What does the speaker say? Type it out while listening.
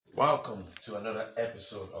Welcome to another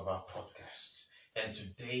episode of our podcast. And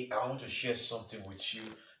today I want to share something with you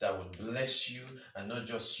that will bless you, and not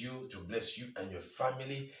just you, to bless you and your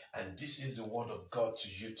family. And this is the word of God to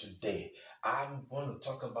you today. I'm going to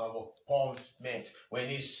talk about what Paul meant when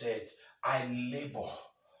he said, I labor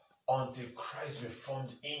until Christ be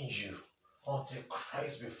formed in you. Until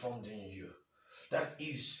Christ be formed in you. That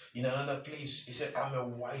is, in another place, he said, I'm a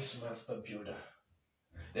wise master builder.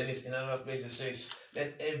 Then it's in another place it says,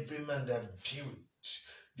 let every man that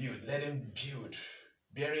build, let him build,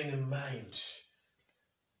 bearing in mind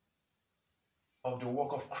of the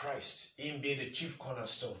work of Christ, him being the chief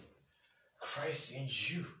cornerstone. Christ in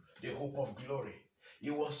you, the hope of glory.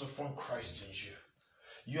 He wants to form Christ in you.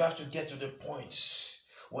 You have to get to the point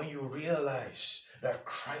when you realize that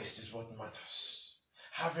Christ is what matters.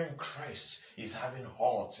 Having Christ is having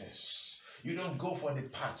all things. You don't go for the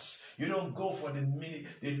parts. You don't go for the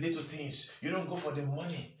little things. You don't go for the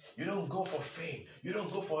money. You don't go for fame. You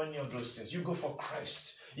don't go for any of those things. You go for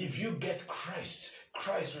Christ. If you get Christ,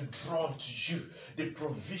 Christ will draw to you the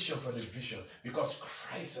provision for the vision, because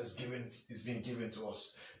Christ is being given to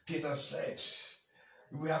us. Peter said,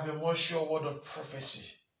 we have a more sure word of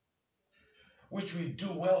prophecy, which we do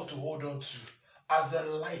well to hold on to as a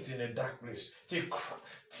light in a dark place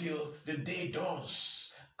till the day dawns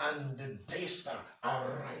and the day star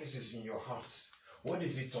arises in your hearts. What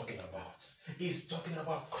is he talking about? He's talking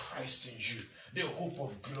about Christ in you, the hope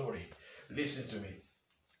of glory. Listen to me.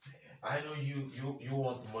 I know you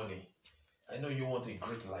want money. I know you want a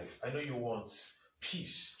great life. I know you want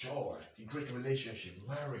peace, joy, a great relationship,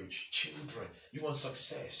 marriage, children. You want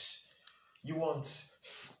success.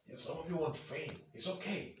 Some of you want fame. It's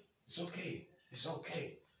okay. It's okay. It's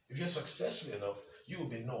okay. If you're successful enough, you will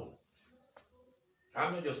be known.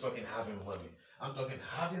 I'm not just talking having money. I'm talking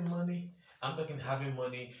having money. I'm talking having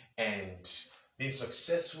money and being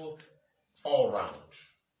successful all round.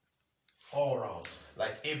 All round.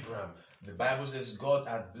 Like Abraham. The Bible says God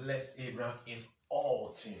had blessed Abraham in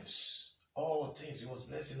all things. All things. He was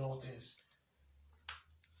blessed in all things.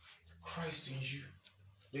 Christ in you,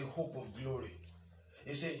 the hope of glory.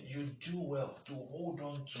 He said, you do well to hold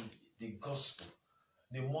on to the gospel,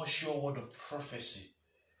 the more sure word of prophecy,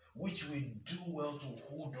 which we do well to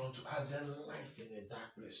hold on to as a light in a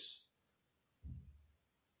dark place,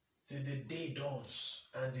 till the day dawns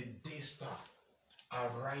and the day star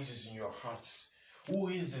arises in your hearts. Who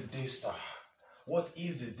is the day star? What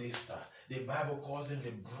is the day star? The Bible calls him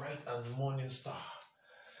the bright and morning star.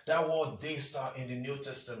 That word day star in the New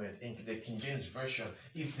Testament, in the King James Version,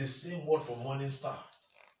 is the same word for morning star.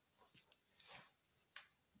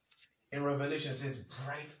 In Revelation it says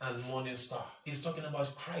bright and morning star. He's talking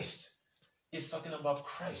about Christ. He's talking about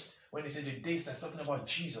Christ. When he said the day star, he's talking about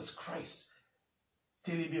Jesus Christ.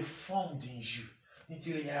 Till he be formed in you.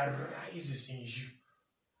 Until he arises in you.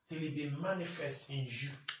 Till he be manifest in you.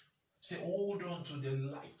 Say, hold on to the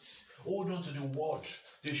lights. Hold on to the word.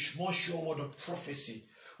 The more sure word of prophecy,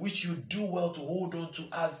 which you do well to hold on to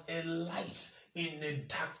as a light in a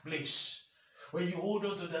dark place. When you hold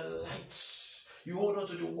on to the lights, you hold on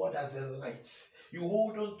to the word as a light. You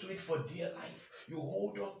hold on to it for dear life. You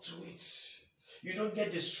hold on to it. You don't get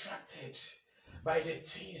distracted by the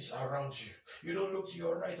things around you. You don't look to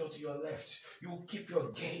your right or to your left. You keep your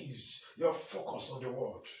gaze, your focus on the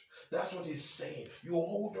word. That's what he's saying. You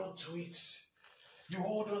hold on to it. You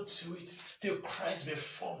hold on to it till Christ be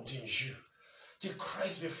formed in you. Till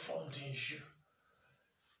Christ be formed in you.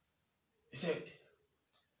 He said,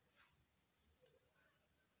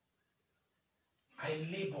 I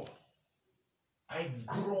labor, I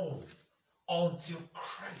groan until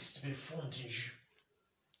Christ be formed in you.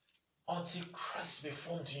 Until Christ be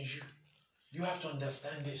formed in you. You have to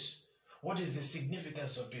understand this. What is the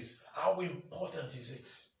significance of this? How important is it?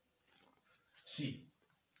 See,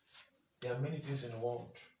 there are many things in the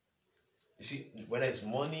world. You see, whether it's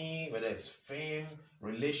money, whether it's fame,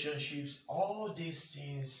 relationships, all these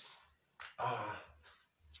things are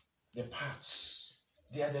the parts.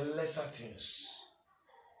 They are the lesser things.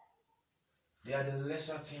 They are the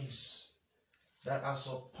lesser things that are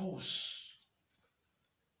supposed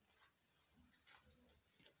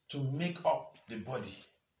to make up the body.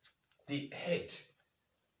 The head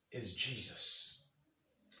is Jesus.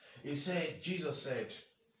 Jesus said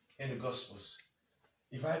in the Gospels,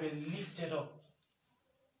 if I be lifted up,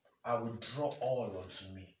 I will draw all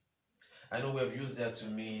unto me. I know we have used that to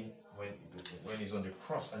mean when he's on the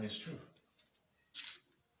cross, and it's true.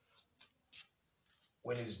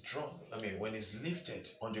 When he's lifted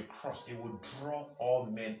on the cross, it will draw all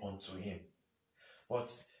men unto him.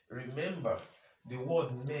 But remember, the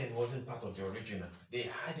word men wasn't part of the original. They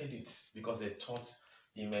added it because they thought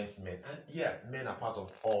He meant men. And yeah, men are part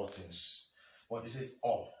of all things. But he said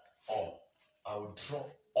all. I will draw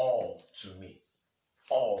all to me.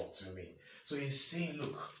 All to me. So he's saying,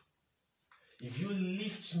 look, if you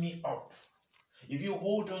lift me up, if you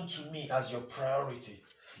hold on to me as your priority,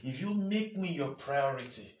 if you make me your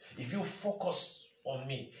priority, if you focus on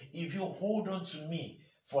me, if you hold on to me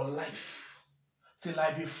for life, till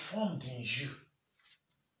I be formed in you.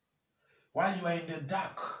 While you are in the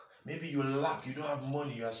dark, maybe you lack, you don't have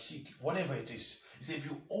money, you are sick, whatever it is. He said, if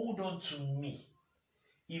you hold on to me,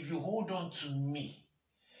 if you hold on to me,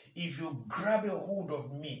 if you grab a hold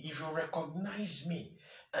of me, if you recognize me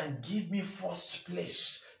and give me first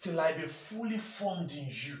place till I be fully formed in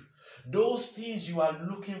you, those things you are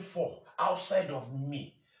looking for outside of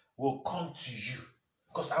me will come to you,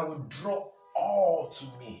 because I will draw all to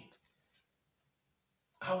me.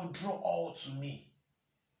 I will draw all to me.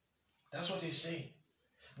 That's what he's saying.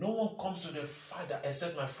 No one comes to the Father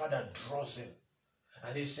except my Father draws him.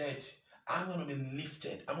 And he said, I'm going to be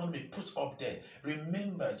lifted. I'm going to be put up there.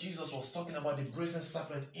 Remember, Jesus was talking about the brazen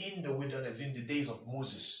serpent in the wilderness in the days of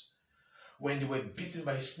Moses. When they were beaten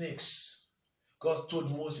by snakes, God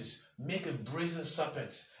told Moses, make a brazen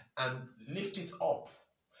serpent and lift it up,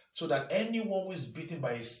 so that anyone who is beaten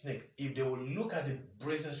by a snake, if they will look at the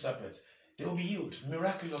brazen serpent, they will be healed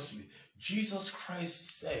miraculously. Jesus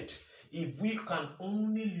Christ said, if we can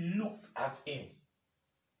only look at him,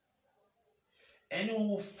 anyone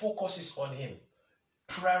who focuses on him,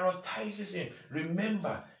 prioritizes him.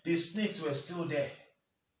 Remember, the snakes were still there.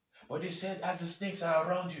 But he said, as the snakes are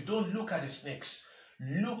around you, don't look at the snakes.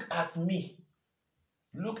 Look at me.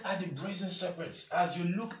 Look at the brazen serpents. As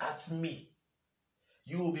you look at me,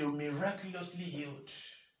 you will be miraculously healed.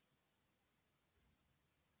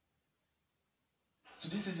 So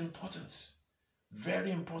this is important.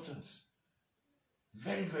 Very important.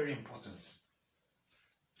 Very, very important.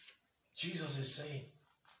 Jesus is saying,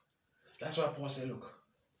 that's why Paul said, look,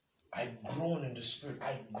 I groan in the spirit.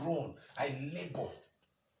 I groan. I labor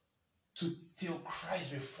till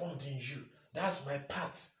Christ be formed in you. That's my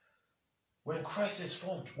part. When Christ is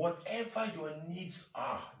formed, whatever your needs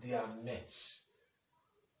are, they are met.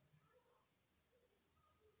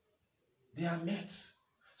 They are met.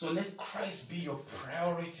 So let Christ be your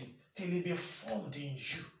priority till he be formed in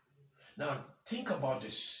you. Now, think about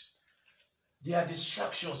this. There are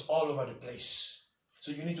distractions all over the place.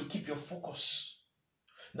 So you need to keep your focus.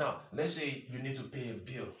 Now, let's say you need to pay a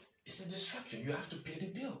bill. It's a distraction. You have to pay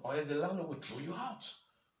the bill, or else the landlord will throw you out.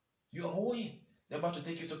 You are owing. They're about to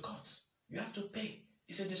take you to court. You have to pay.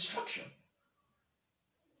 It's a distraction.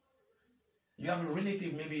 You have a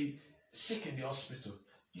relative maybe sick in the hospital.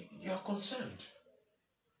 You are concerned.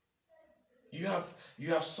 You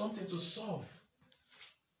have something to solve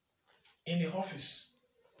in the office.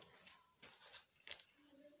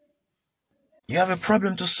 You have a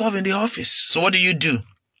problem to solve in the office. So what do?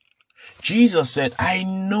 Jesus said, I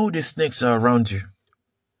know the snakes are around you.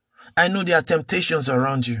 I know there are temptations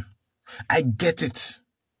around you. I get it.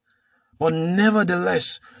 But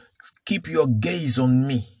nevertheless, keep your gaze on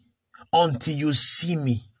me until you see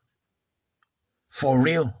me. For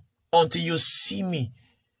real. Until you see me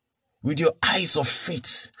with your eyes of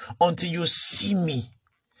faith. Until you see me.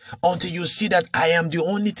 Until you see that I am the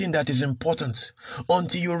only thing that is important.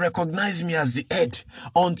 Until you recognize me as the head.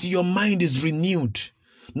 Until your mind is renewed.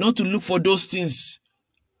 Not to look for those things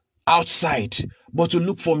outside, but to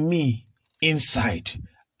look for me inside.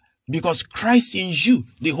 Because Christ in you,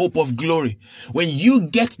 the hope of glory. When you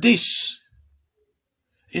get this,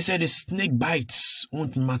 he said the snake bites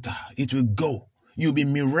won't matter. It will go. You'll be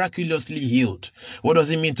miraculously healed. What does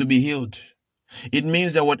it mean to be healed? It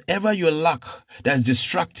means that whatever you lack that's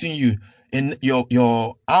distracting you in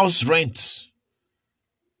your house rent,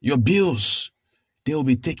 your bills, they will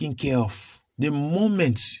be taken care of. The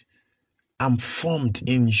moment I'm formed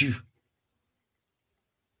in you.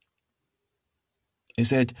 He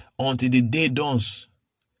said, until the day dawns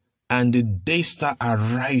and the day star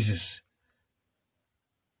arises.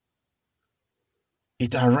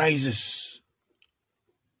 It arises.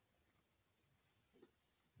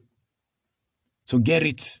 So get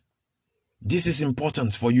it. This is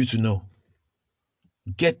important for you to know.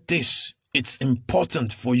 Get this. It's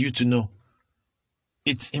important for you to know.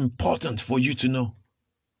 It's important for you to know.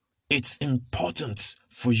 It's important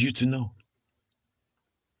for you to know.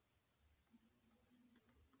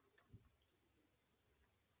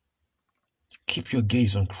 Keep your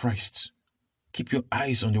gaze on Christ. Keep your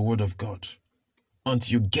eyes on the Word of God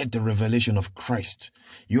until you get the revelation of Christ.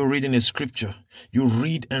 You're reading a scripture. You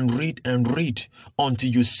read and read and read until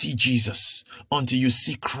you see Jesus, until you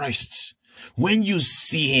see Christ. When you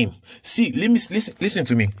see him, see, listen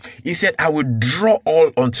to me. He said, I will draw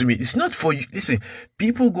all unto me. It's not for you. Listen,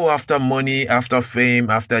 people go after money, after fame,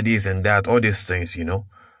 after this and that, all these things,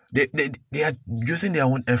 They are using their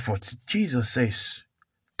own efforts. Jesus says,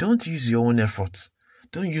 don't use your own effort.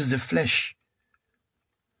 Don't use the flesh.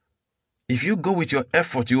 If you go with your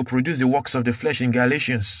effort, you will produce the works of the flesh in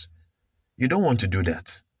Galatians. You don't want to do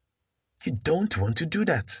that. You don't want to do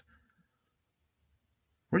that.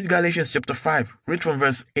 Read Galatians chapter 5. Read from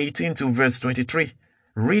verse 18 to verse 23.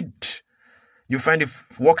 Read. You find the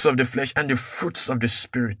works of the flesh and the fruits of the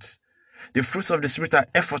Spirit. The fruits of the Spirit are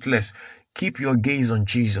effortless. Keep your gaze on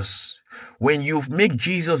Jesus. When you make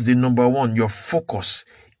Jesus the number one, your focus,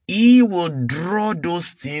 he will draw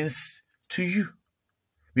those things to you.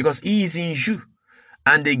 Because he is in you.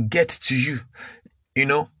 And they get to you.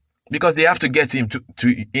 Because they have to get him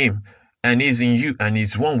to him. And he's in you and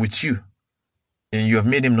he's one with you. And you have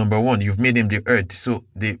made him number one. You've made him the earth. So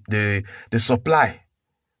the supply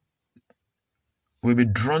will be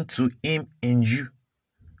drawn to him in you.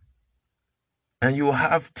 And you will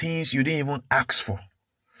have things you didn't even ask for.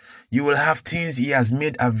 You will have things he has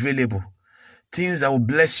made available. Things that will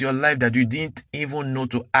bless your life that you didn't even know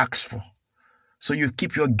to ask for. So you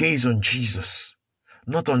keep your gaze on Jesus,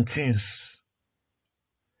 not on things.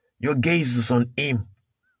 Your gaze is on him.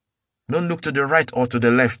 Don't look to the right or to the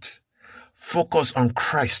left. Focus on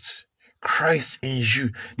Christ. Christ in you.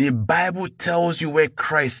 The Bible tells you where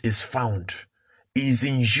Christ is found. He is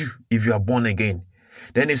in you if you are born again.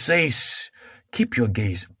 Then it says, keep your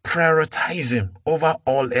gaze. Prioritize him over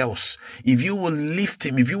all else. If you will lift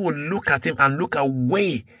him, if you will look at him and look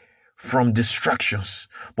away from distractions,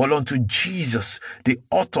 but unto Jesus, the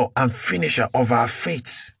author and finisher of our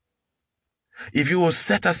faith. If you will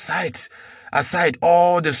set aside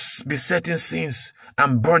all the besetting sins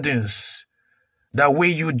and burdens that weigh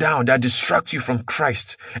you down, that distract you from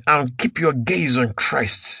Christ, and keep your gaze on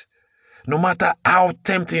Christ. No matter how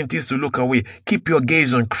tempting it is to look away, keep your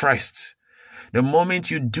gaze on Christ. The moment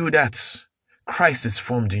you do that, Christ is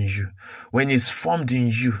formed in you. When he's formed in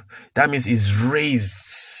you, that means he's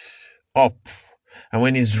raised up. And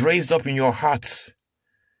when he's raised up in your heart,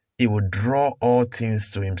 he will draw all things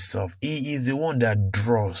to himself. He is the one that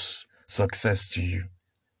draws success to you.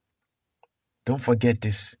 Don't forget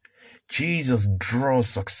this. Jesus draws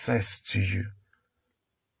success to you.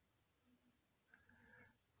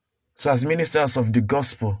 So as ministers of the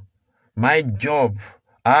gospel, our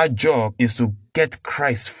job is to get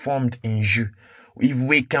Christ formed in you. If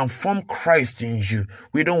we can form Christ in you,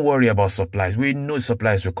 we don't worry about supplies. We know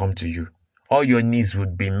supplies will come to you. All your needs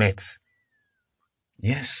would be met.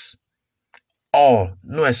 Yes. All,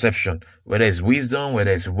 no exception. Whether it's wisdom,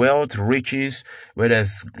 whether it's wealth, riches, whether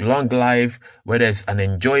it's long life, whether it's an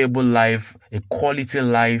enjoyable life, a quality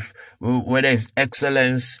life, whether it's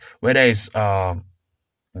excellence, whether it's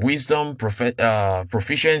wisdom,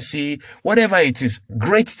 proficiency, whatever it is,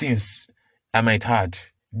 great things, I might add.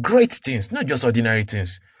 Great things, not just ordinary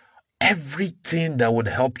things. Everything that would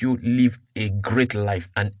help you live a great life,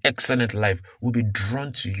 an excellent life, will be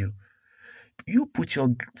drawn to you. You put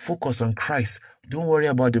your focus on Christ. Don't worry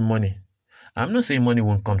about the money. I'm not saying money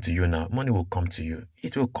won't come to you now. Money will come to you.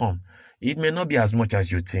 It will come. It may not be as much as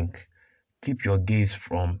you think. Keep your gaze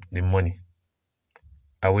from the money,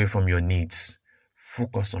 away from your needs.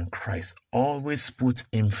 Focus on Christ. Always put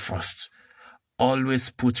him first. Always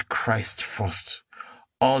put Christ first.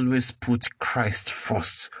 Always put Christ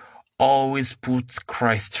first. Always put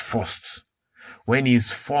Christ first. When he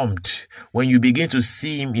is formed, when you begin to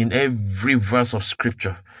see him in every verse of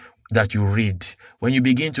scripture that you read, when you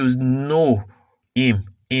begin to know him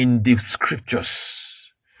in the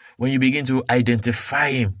scriptures, when you begin to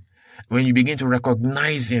identify him, when you begin to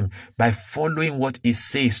recognize him by following what he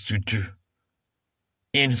says to do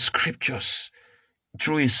in scriptures,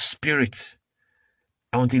 through his spirit,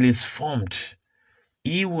 until he's formed,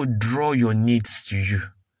 he will draw your needs to you.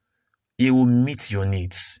 He will meet your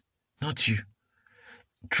needs, not you.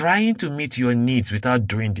 Trying to meet your needs without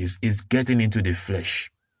doing this is getting into the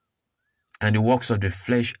flesh. And the works of the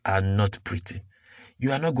flesh are not pretty.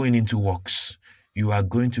 You are not going into works. You are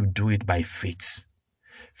going to do it by faith.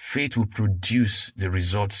 Faith will produce the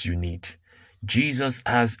results you need. Jesus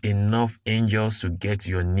has enough angels to get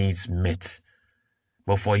your needs met.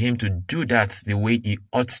 But for him to do that the way he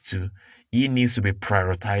ought to, he needs to be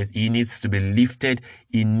prioritized. He needs to be lifted.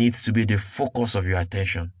 He needs to be the focus of your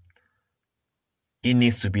attention. It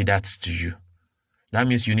needs to be that to you. That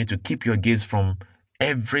means you need to keep your gaze from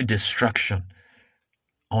every distraction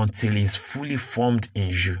until he's fully formed in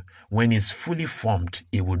you. When he's fully formed,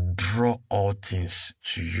 he will draw all things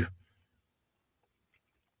to you.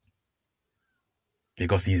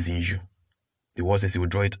 because he is in you. The word says he will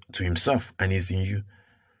draw it to himself and he's in you.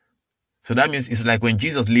 So that means it's like when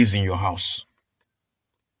Jesus lives in your house.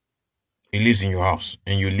 He lives in your house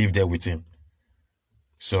and you live there with him.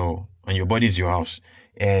 So, and your body is your house.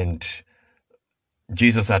 And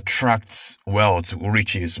Jesus attracts wealth,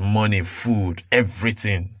 riches, money, food,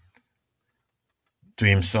 everything to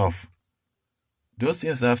himself. Those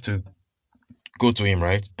things have to go to him,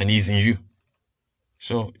 right? And he's in you.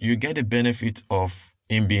 So you get the benefit of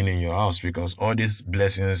him being in your house because all these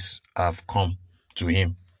blessings have come to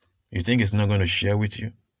him. You think he's not going to share with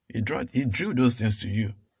you? He drew those things to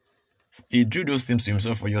you. He drew those things to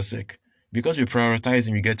himself for your sake. Because you prioritize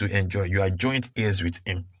him, you get to enjoy. You are joint heirs with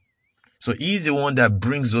him. So he's the one that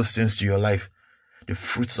brings those things to your life. The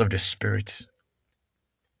fruits of the Spirit,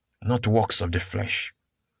 not works of the flesh.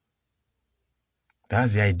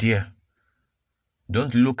 That's the idea.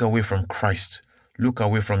 Don't look away from Christ. Look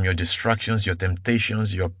away from your distractions, your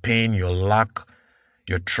temptations, your pain, your lack,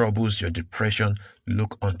 your troubles, your depression.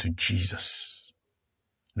 Look unto Jesus,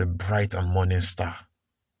 the bright and morning star.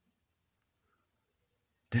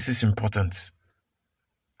 This is important.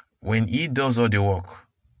 When he does all the work,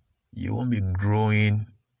 you won't be growing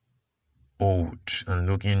old and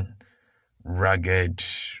looking ragged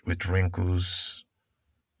with wrinkles,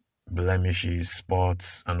 blemishes,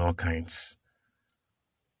 spots, and all kinds.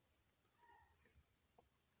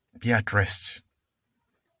 Be at rest.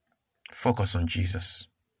 Focus on Jesus,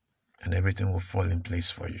 and everything will fall in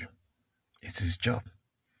place for you. It's his job.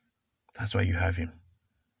 That's why you have him.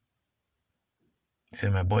 He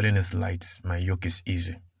said, my burden is light, my yoke is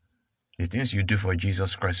easy. The things you do for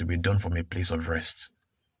Jesus Christ will be done from a place of rest,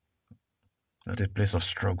 not a place of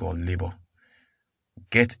struggle or labor.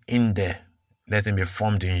 Get in there. Let him be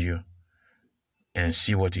formed in you and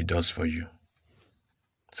see what he does for you.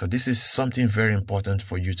 So this is something very important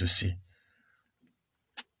for you to see.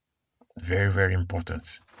 Very, very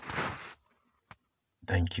important.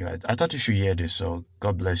 Thank you. I thought you should hear this, so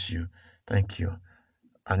God bless you. Thank you.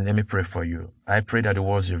 And let me pray for you. I pray that the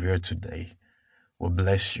words you've heard today will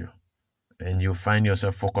bless you and you'll find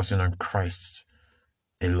yourself focusing on Christ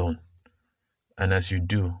alone. And as you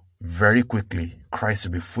do, very quickly, Christ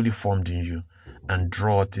will be fully formed in you and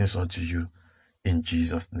draw things unto you in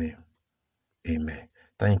Jesus' name. Amen.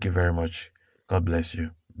 Thank you very much. God bless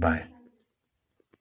you. Bye.